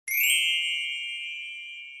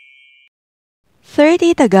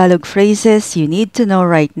30 Tagalog phrases you need to know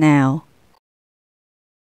right now.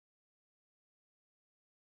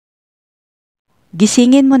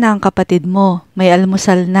 Gisingin mo na ang kapatid mo, may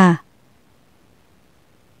almusal na.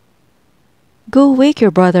 Go wake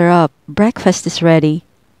your brother up, breakfast is ready.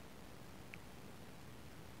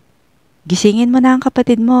 Gisingin mo na ang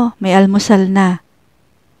kapatid mo, may almusal na.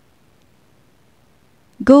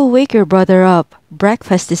 Go wake your brother up,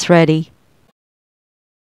 breakfast is ready.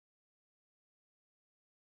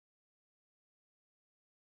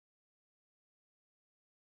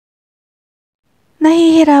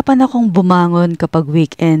 Nahihirapan akong bumangon kapag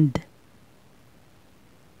weekend.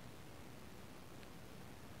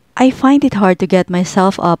 I find it hard to get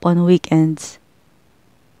myself up on weekends.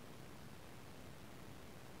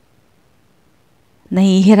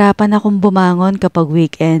 Nahihirapan akong bumangon kapag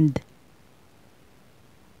weekend.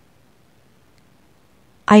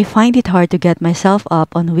 I find it hard to get myself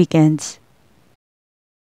up on weekends.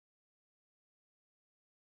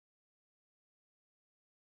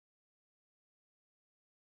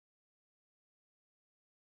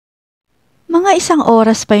 Mga isang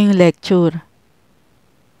oras pa yung lecture.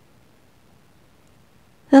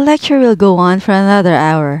 The lecture will go on for another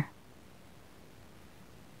hour.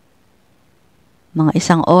 Mga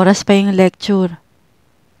isang oras pa yung lecture.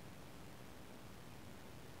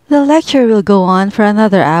 The lecture will go on for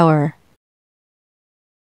another hour.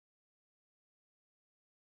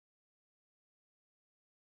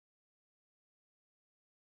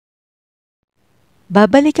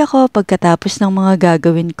 Babalik ako pagkatapos ng mga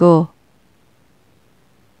gagawin ko.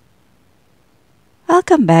 I'll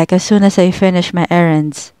come back as soon as I finish my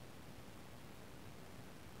errands.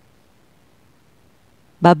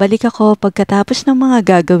 Babalik ako pagkatapos ng mga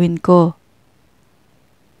gagawin ko.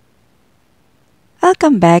 I'll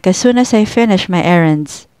come back as soon as I finish my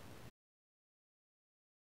errands.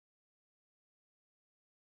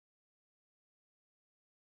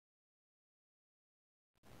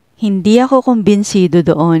 Hindi ako kumbinsido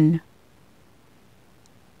doon.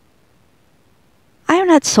 I'm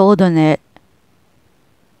not sold on it.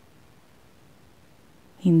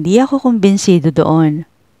 Hindi ako kumbinsido doon.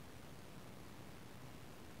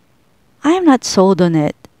 I'm not sold on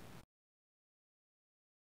it.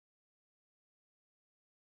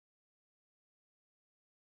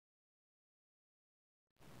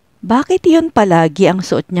 Bakit iyon palagi ang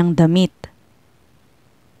suot niyang damit?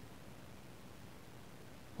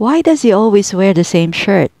 Why does he always wear the same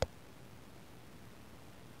shirt?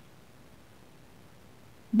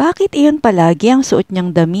 Bakit iyon palagi ang suot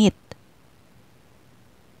niyang damit?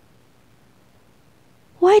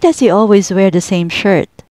 Why does he always wear the same shirt?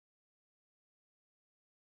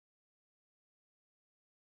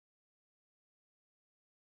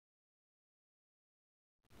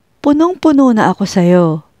 Punong-puno na ako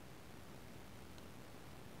sa'yo.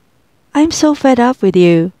 I'm so fed up with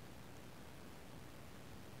you.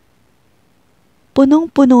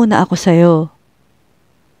 Punong-puno na ako sa'yo.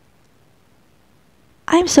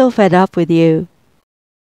 I'm so fed up with you.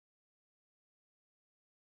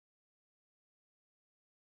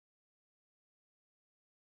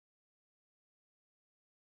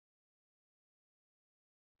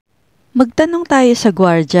 Magtanong tayo sa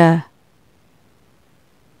gwardya.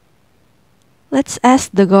 Let's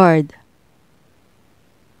ask the guard.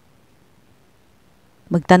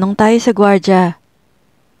 Magtanong tayo sa gwardya.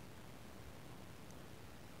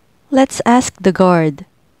 Let's ask the guard.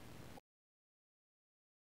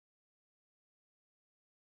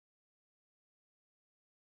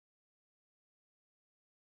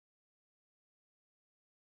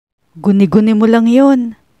 Guni-guni mo lang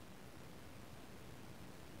yun.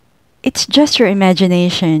 It's just your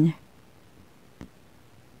imagination.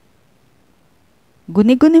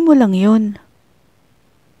 Guni-guni mo lang yun.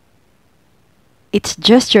 It's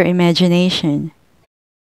just your imagination.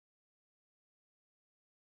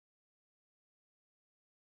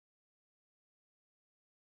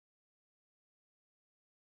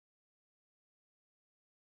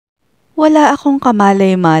 Wala akong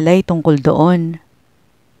kamalay-malay tungkol doon.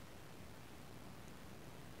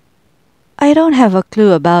 I don't have a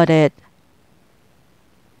clue about it.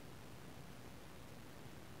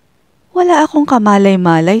 Wala akong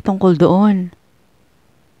kamalay-malay tungkol doon.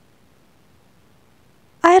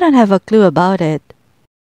 I don't have a clue about it.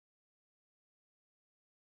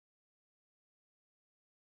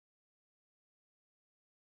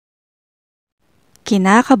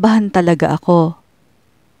 Kinakabahan talaga ako.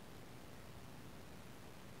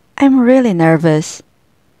 I'm really nervous.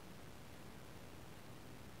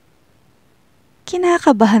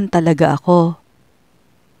 Kinakabahan talaga ako.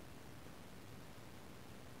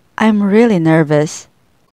 I'm really nervous.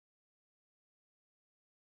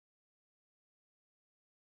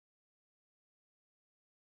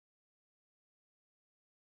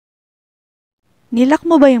 Nilak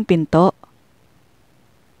mo ba yung pinto?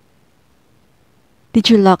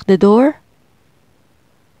 Did you lock the door?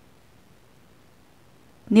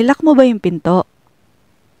 Nilak mo ba yung pinto?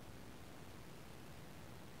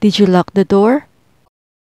 Did you lock the door?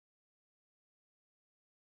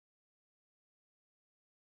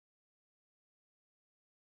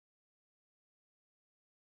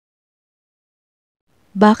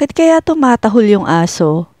 Bakit kaya tumatahol yung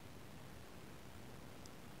aso?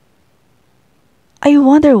 I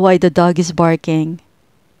wonder why the dog is barking.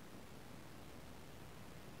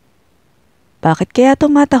 Bakit kaya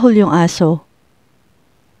tumatahol yung aso?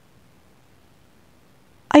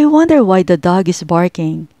 I wonder why the dog is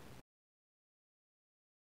barking.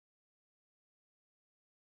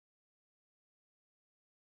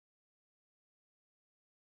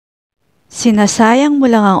 Sinasayang mo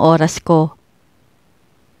lang ang oras ko.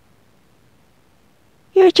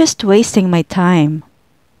 You're just wasting my time.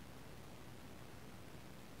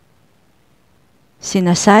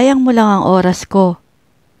 Sinasayang mo lang ang oras ko.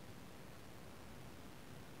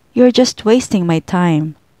 You're just wasting my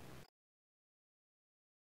time.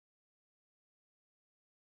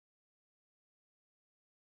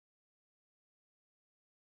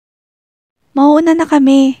 Mauuna na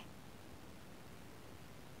kami.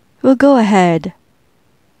 We'll go ahead.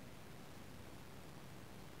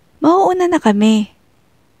 Mauuna na kami.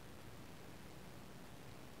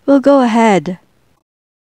 We'll go ahead.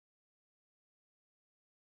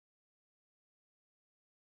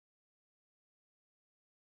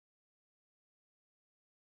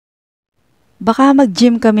 Baka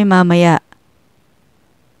mag-gym kami mamaya.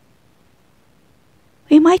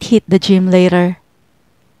 We might hit the gym later.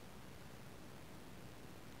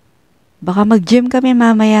 Baka mag-gym kami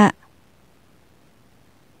mamaya.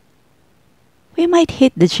 We might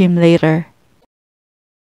hit the gym later.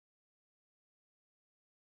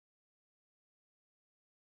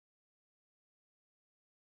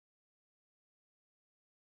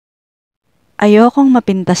 Ayokong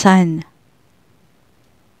mapintasan.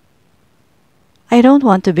 I don't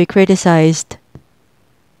want to be criticized.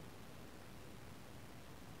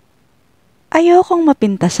 Ayokong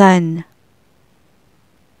mapintasan.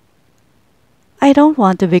 I don't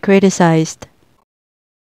want to be criticized.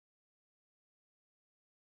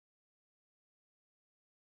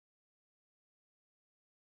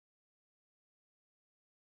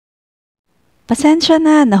 Pasensya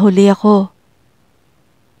na, nahuli ako.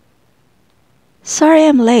 Sorry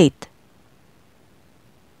I'm late.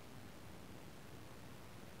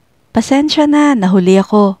 Pasensya na, nahuli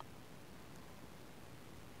ako.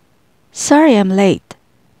 Sorry I'm late.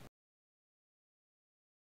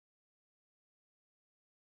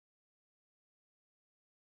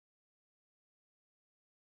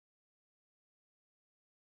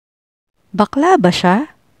 Bakla ba siya?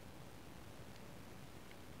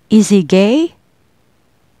 Is he gay?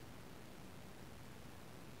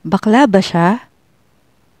 Bakla ba siya?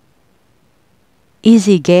 Is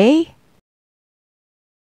he gay?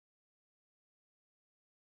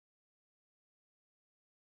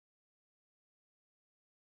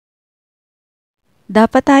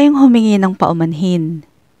 Dapat tayong humingi ng paumanhin.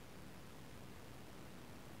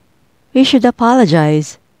 We should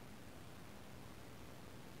apologize.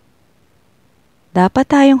 Dapat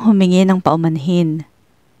tayong humingi ng paumanhin.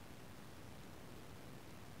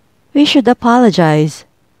 We should apologize.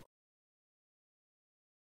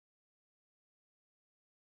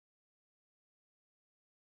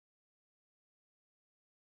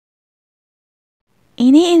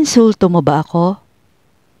 Iniinsulto mo ba ako?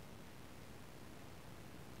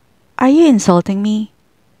 Are you insulting me?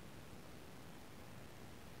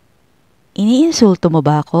 Iniinsulto mo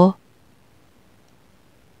ba ako?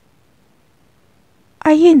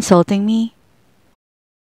 Are you insulting me?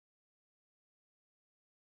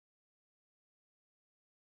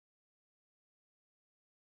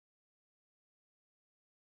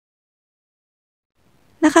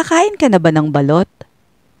 Nakakain ka na ba ng balot?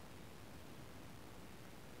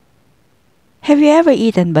 Have you ever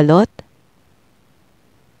eaten balot?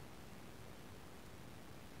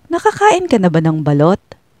 Nakakain ka na ba ng balot?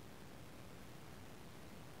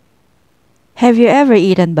 Have you ever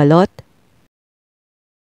eaten balot?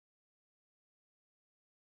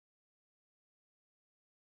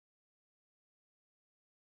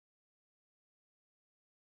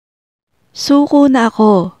 Suko na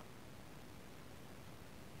ako.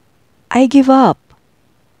 I give up.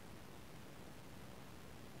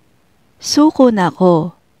 Suko na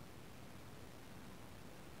ako.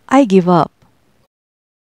 I give up.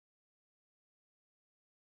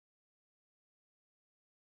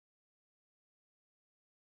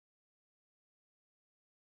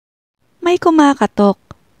 May kumakatok.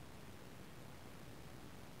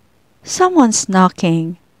 Someone's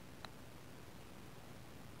knocking.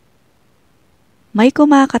 May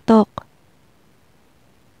kumakatok.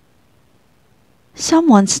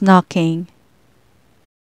 Someone's knocking.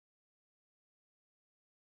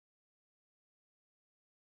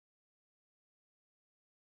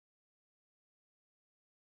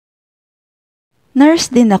 Nurse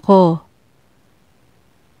din ako.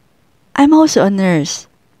 I'm also a nurse.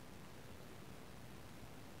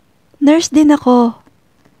 Nurse din ako.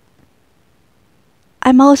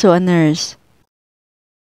 I'm also a nurse.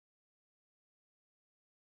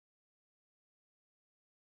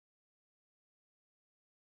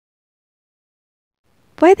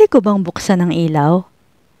 Pwede ko bang buksan ang ilaw?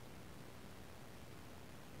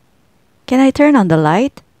 Can I turn on the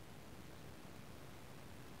light?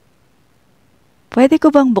 Pwede ko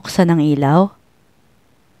bang buksan ang ilaw?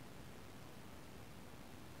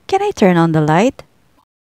 Can I turn on the light?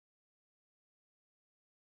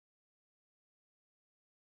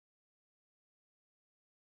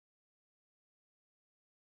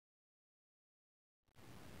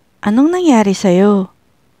 Anong nangyari sa'yo?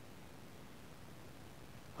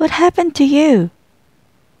 What happened to you?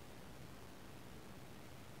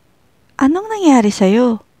 Anong nangyari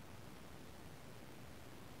sa'yo?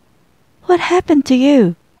 What happened to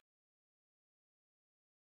you?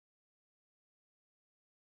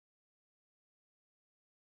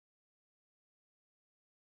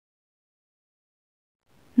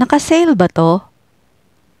 Naka-sale ba to?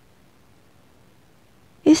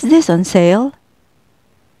 Is this on sale?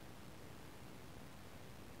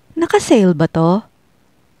 Naka-sale ba to?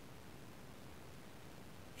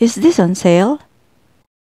 Is this on sale?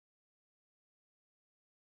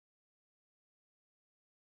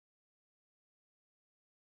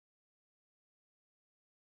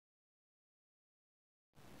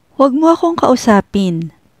 Huwag mo akong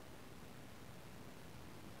kausapin.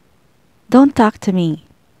 Don't talk to me.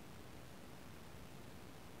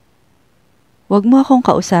 Huwag mo akong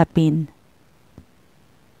kausapin.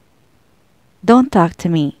 Don't talk to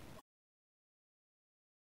me.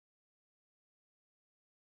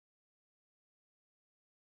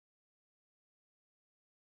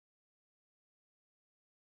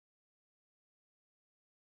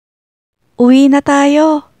 Uwi na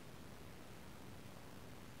tayo.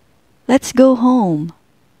 Let's go home.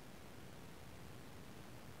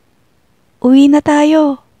 Uwi na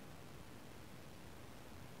tayo.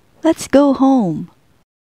 Let's go home.